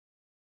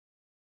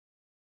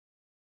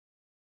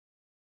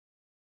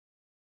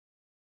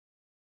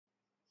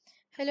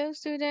Hello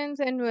students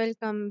and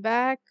welcome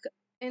back.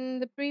 In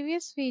the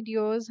previous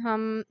videos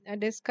हम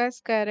discuss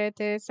कर रहे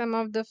थे some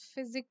of the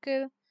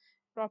physical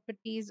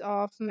properties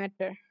of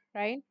matter,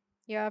 right?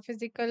 Yeah,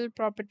 physical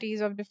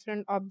properties of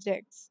different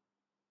objects.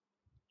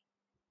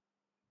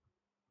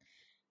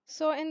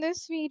 So in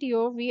this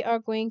video we are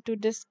going to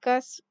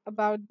discuss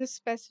about this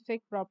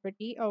specific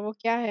property और वो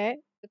क्या है?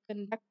 The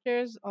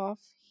conductors of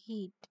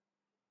heat.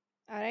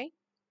 Alright?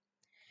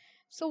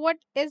 So what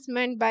is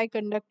meant by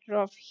conductor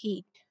of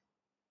heat?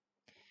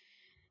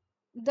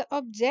 The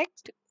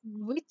object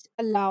which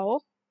allow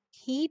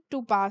heat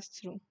to pass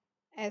through.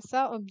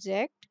 ऐसा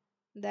object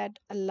that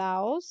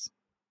allows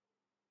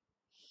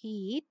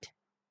heat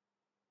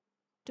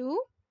to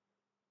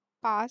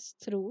pass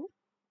through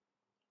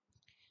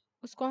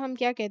उसको हम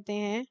क्या कहते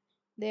हैं?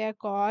 They are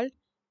called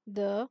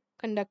the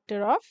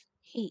conductor of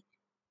heat.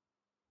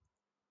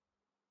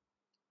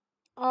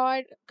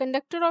 और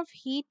conductor of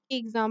heat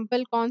के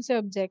example कौन से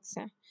objects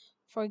हैं?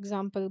 For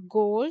example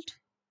gold,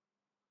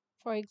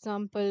 for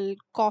example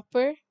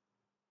copper,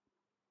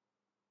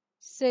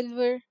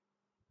 silver,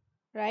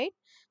 right?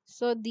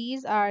 So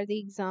these are the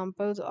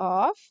examples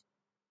of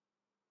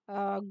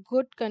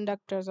good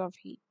conductors of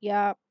heat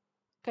या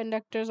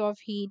कंडक्टर्स ऑफ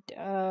हीट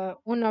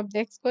उन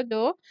objects को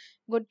जो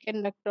good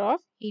conductor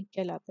of heat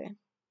कहलाते हैं.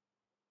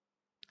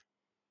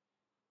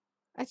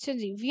 अच्छा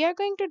जी, we are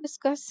going to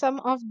discuss some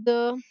of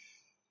the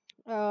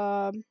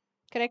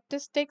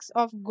characteristics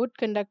of good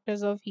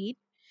conductors of heat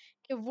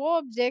कि वो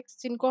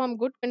objects जिनको हम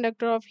गुड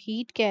कंडक्टर ऑफ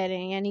हीट कह रहे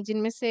हैं यानी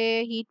जिनमें से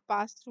हीट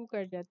पास थ्रू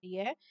कर जाती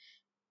है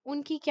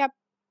उनकी क्या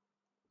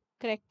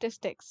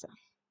करेक्टरिस्टिक्स है.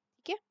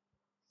 ठीक है.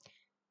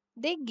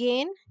 दे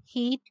गेन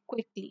हीट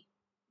क्विकली.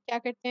 क्या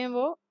करते हैं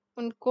वो?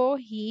 उनको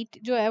हीट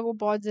जो है वो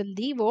बहुत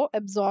जल्दी वो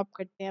एब्जॉर्ब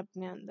करते हैं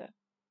अपने अंदर.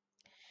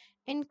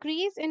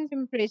 Increase in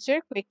temperature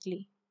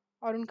quickly.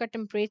 और उनका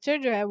टेम्परेचर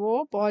जो है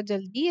वो बहुत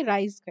जल्दी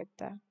राइज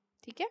करता है.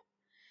 ठीक है.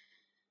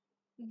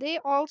 They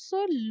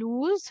also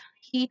loose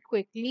heat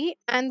quickly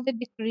and they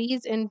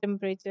decrease in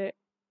temperature.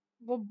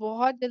 वो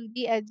बहुत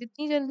जल्दी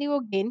जितनी जल्दी वो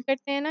गेन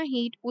करते हैं ना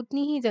हीट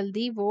उतनी ही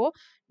जल्दी वो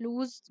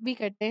लूज भी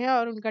करते हैं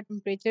और उनका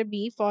टेम्परेचर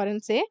भी फौरन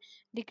से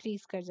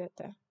डिक्रीज कर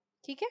जाता है.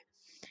 ठीक है.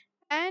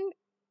 And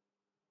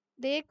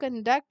they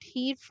conduct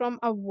heat from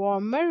a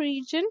warmer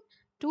reason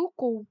to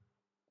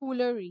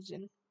cooler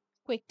reason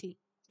quickly.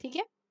 ठीक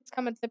है.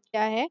 इसका मतलब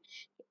क्या है?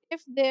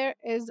 If there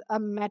is a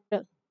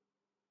metal,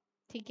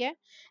 ठीक है,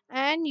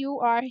 and you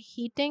are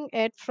heating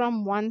it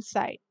from one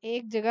side,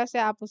 एक जगह से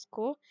आप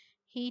उसको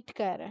हीट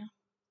कर रहे हैं.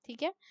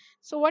 ठीक है.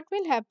 सो व्हाट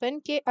विल हैपन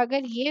कि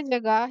अगर ये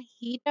जगह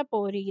हीट अप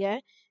हो रही है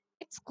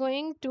it's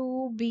going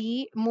to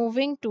be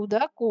moving to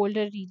the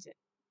colder reason.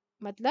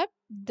 मतलब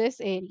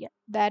this area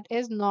that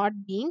is not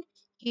being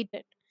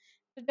heated.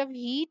 तो जब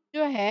हीट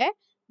जो है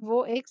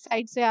वो एक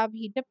साइड से आप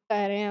हीट अप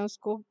कर रहे हैं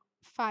उसको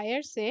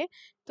फायर से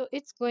तो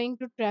it's going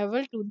to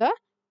travel to the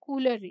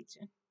cooler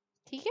reason.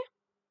 ठीक है.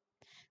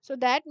 सो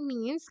दैट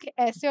मीन्स कि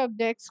ऐसे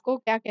ऑब्जेक्ट्स को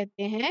क्या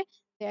कहते हैं?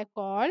 They are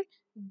called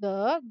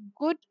the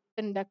good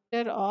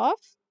conductor of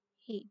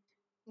heat.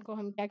 इनको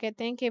हम क्या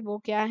कहते हैं कि वो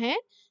क्या है?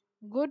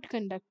 Good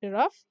conductor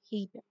of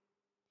heat.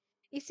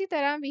 इसी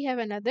तरह we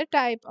have another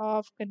type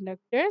of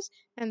conductors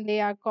and they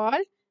are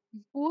called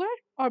poor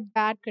और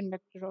बैड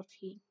कंडक्टर ऑफ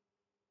हीट.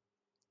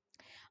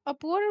 और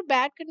पुअर और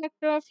बैड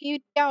कंडक्टर ऑफ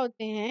हीट क्या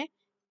होते हैं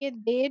कि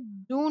दे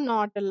डू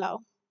नॉट अलाउ.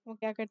 वो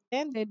क्या करते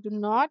हैं? They do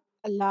not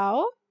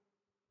allow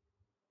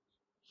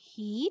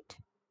heat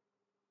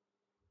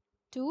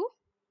to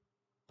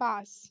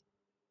पास.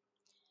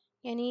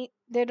 यानी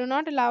they do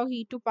not allow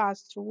heat to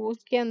pass through.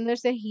 उसके अंदर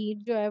से हीट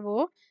जो है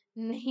वो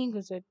नहीं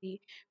गुजरती.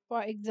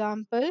 For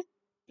example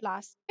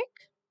plastic,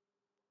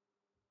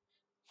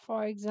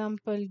 for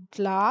example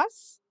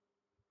glass,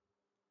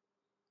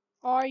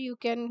 or you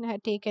can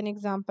take an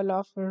example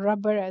of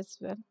rubber as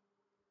well.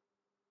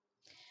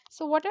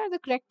 So what are the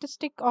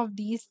characteristic of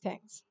these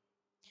things?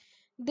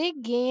 They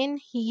gain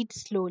heat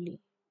slowly.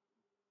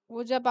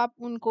 वो जब आप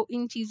उनको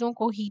इन चीज़ों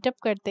को हीट अप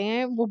करते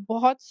हैं वो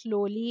बहुत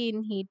स्लोली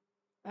इन हीट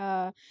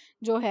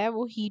जो है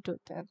वो हीट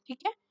होता है. ठीक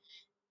है.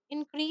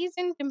 Increase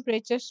in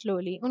temperature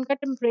slowly. उनका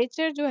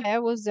टेम्परेचर जो है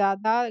वो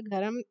ज़्यादा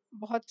गर्म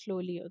बहुत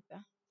स्लोली होता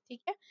है.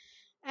 ठीक है.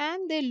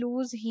 And they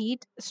lose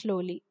heat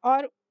slowly.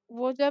 और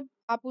वो जब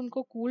आप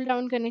उनको कूल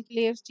डाउन करने के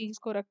लिए उस चीज़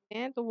को रखते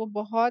हैं तो वो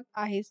बहुत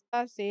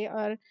आहिस्ता से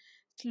और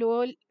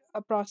स्लो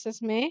प्रोसेस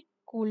में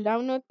कूल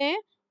डाउन होते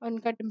हैं और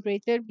उनका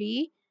टेम्परेचर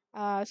भी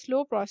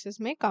स्लो प्रोसेस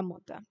में कम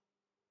होता है.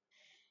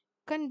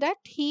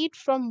 Conduct heat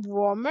from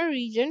warmer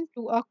reason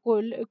to a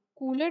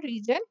cooler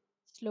reason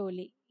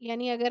slowly.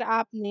 यानी अगर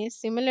आपने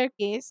सिमिलर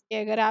केस कि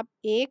अगर आप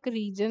एक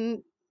रीजन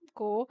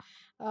को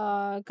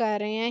कर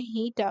रहे हैं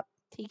हीट अप.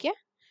 ठीक है.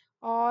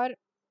 और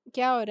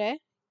क्या हो रहा है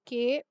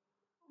कि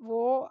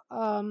वो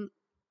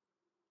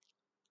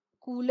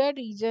कूलर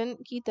रीजन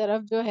की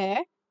तरफ जो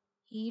है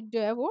हीट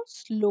जो है वो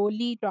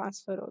स्लोली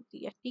ट्रांसफर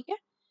होती है. ठीक है.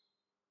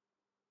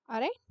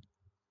 Alright.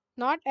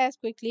 Not as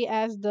quickly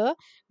as the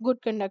good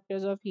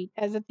conductors of heat,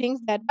 as the things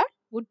that are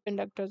good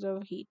conductors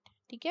of heat.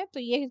 ठीक है. तो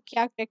ये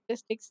क्या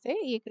characteristics थे?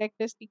 ये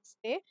characteristics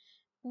थे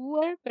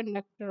poor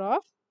conductor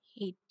of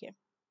heat के.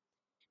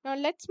 Now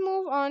let's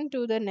move on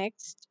to the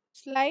next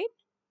slide.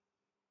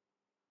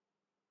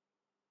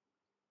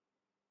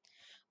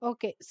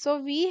 Okay, so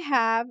we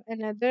have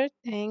another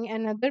thing,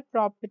 another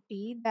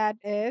property, that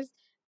is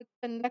the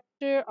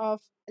conductor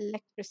of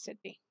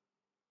electricity.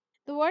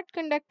 The word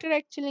conductor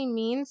actually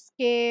means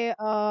के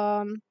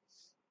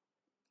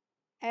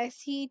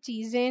ऐसी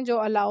चीजें जो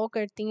allow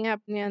करती हैं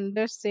अपने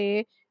अंदर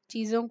से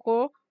चीजों को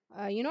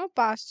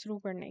पास थ्रू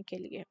करने के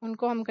लिए,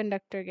 उनको हम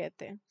कंडक्टर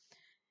कहते हैं.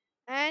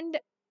 एंड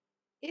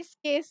इस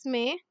केस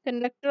में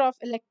कंडक्टर ऑफ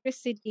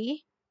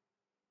इलेक्ट्रिसिटी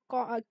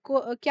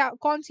क्या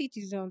कौन सी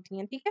चीजें होती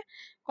हैं, ठीक है,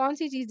 कौन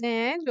सी चीजें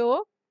हैं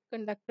जो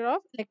कंडक्टर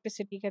ऑफ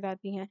इलेक्ट्रिसिटी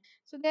कहलाती हैं.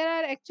 So there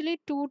are actually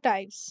two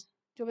types.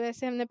 जो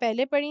वैसे हमने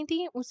पहले पढ़ी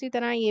थी उसी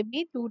तरह ये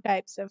भी टू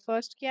टाइप्स है.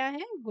 फर्स्ट क्या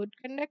है, good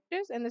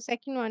conductors, and the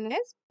second one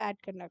is bad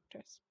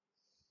conductors.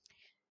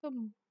 तो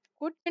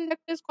गुड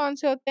कंडक्टर्स कौन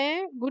से होते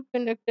हैं? Good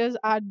conductors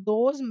are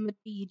those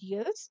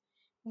materials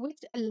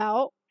which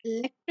allow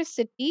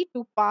electricity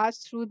to pass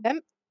through them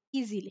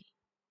easily.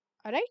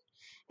 Alright,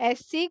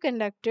 ऐसे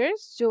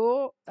कंडक्टर्स जो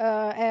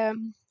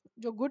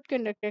गुड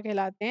कंडक्टर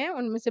कहलाते हैं,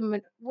 उनमें से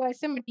वो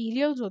ऐसे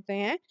मटेरियल्स होते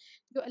हैं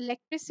जो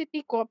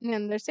इलेक्ट्रिसिटी को अपने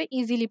अंदर से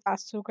इजीली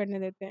पास थ्रू करने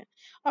देते हैं.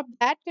 और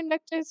बैड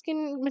कंडक्टर्स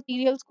किन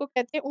मटेरियल्स को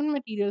कहते हैं? उन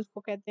मटेरियल्स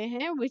को कहते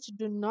हैं which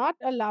do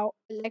not allow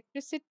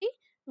electricity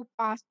to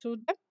pass through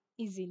them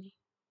easily.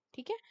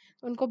 ठीक है,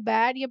 तो उनको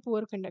बैड या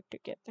पुअर कंडक्टर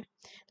कहते हैं.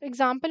 तो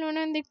एग्जाम्पल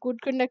उन्होंने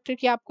गुड कंडक्टर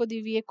की आपको दी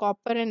हुई है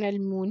कॉपर एंड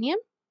एल्यूमिनियम.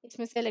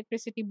 इसमें से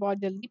इलेक्ट्रिसिटी बहुत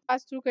जल्दी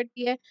पास थ्रू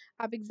करती है.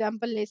 आप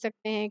एग्जांपल ले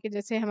सकते हैं कि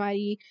जैसे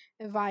हमारी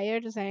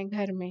वायर्स हैं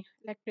घर में,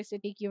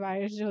 इलेक्ट्रिसिटी की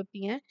वायर्स जो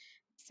होती हैं,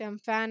 जिससे हम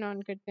फैन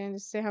ऑन करते हैं,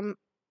 जिससे हम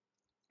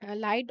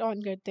लाइट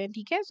ऑन करते हैं.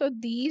 ठीक है, so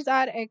these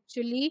are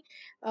actually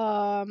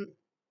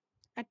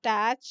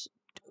attach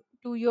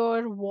to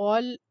your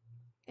wall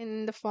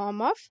in the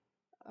form of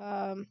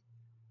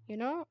you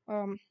know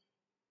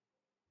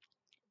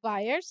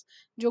wires,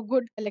 जो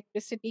गुड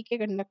इलेक्ट्रिसिटी के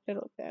कंडक्टर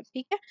होते हैं.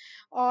 ठीक है,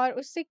 और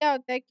उससे क्या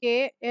होता है कि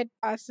it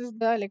passes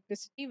the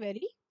electricity very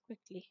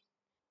quickly.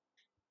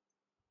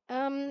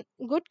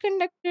 Good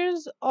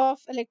conductors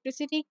of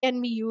electricity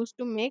can be used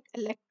to make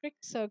electric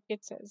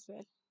circuits as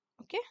well.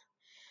 Okay.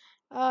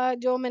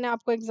 जो मैंने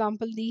आपको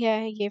एग्जांपल दी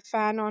है, ये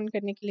फैन ऑन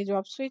करने के लिए जो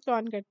आप स्विच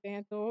ऑन करते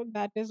हैं, तो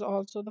that is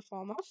also the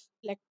form of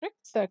electric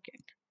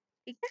circuit.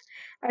 ठीक है.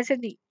 अच्छा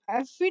जी,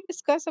 if we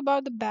discuss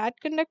about the bad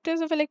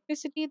conductors of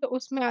electricity, तो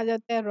उसमें आ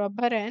जाता है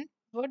rubber and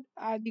wood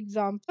are the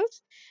examples,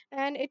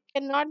 and it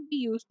cannot be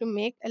used to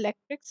make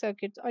electric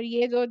circuits. और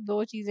ये जो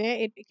दो चीजें हैं,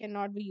 it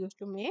cannot be used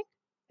to make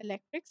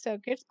electric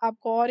circuits.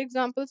 आपको और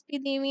एग्जांपल्स भी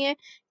दी हुई हैं.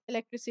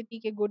 इलेक्ट्रिसिटी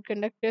के गुड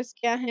कंडक्टर्स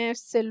क्या हैं?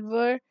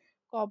 Silver,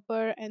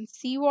 copper and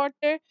C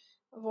water.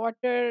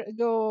 Water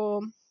जो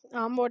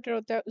आम वाटर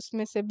होता है,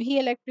 उसमें से भी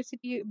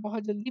इलेक्ट्रिसिटी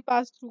बहुत जल्दी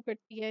पास थ्रू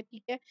करती है.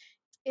 ठीक है,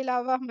 इसके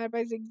अलावा हमारे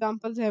पास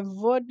एग्जांपल्स है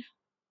वुड,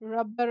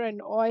 रबर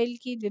एंड ऑयल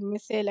की, जिनमें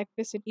से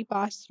इलेक्ट्रिसिटी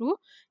पास थ्रू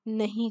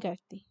नहीं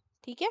करती.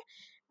 ठीक है,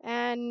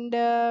 and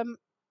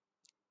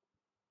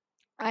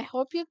I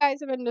hope you guys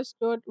have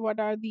understood what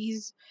are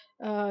these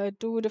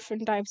two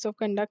different types of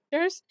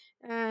conductors,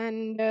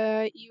 and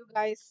you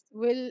guys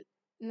will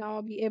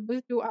now be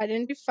able to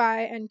identify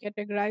and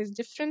categorize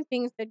different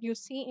things that you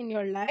see in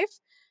your life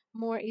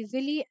more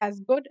easily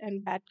as good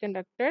and bad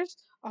conductors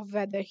of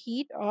whether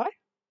heat or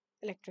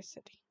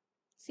electricity.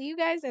 See you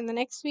guys in the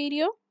next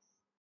video.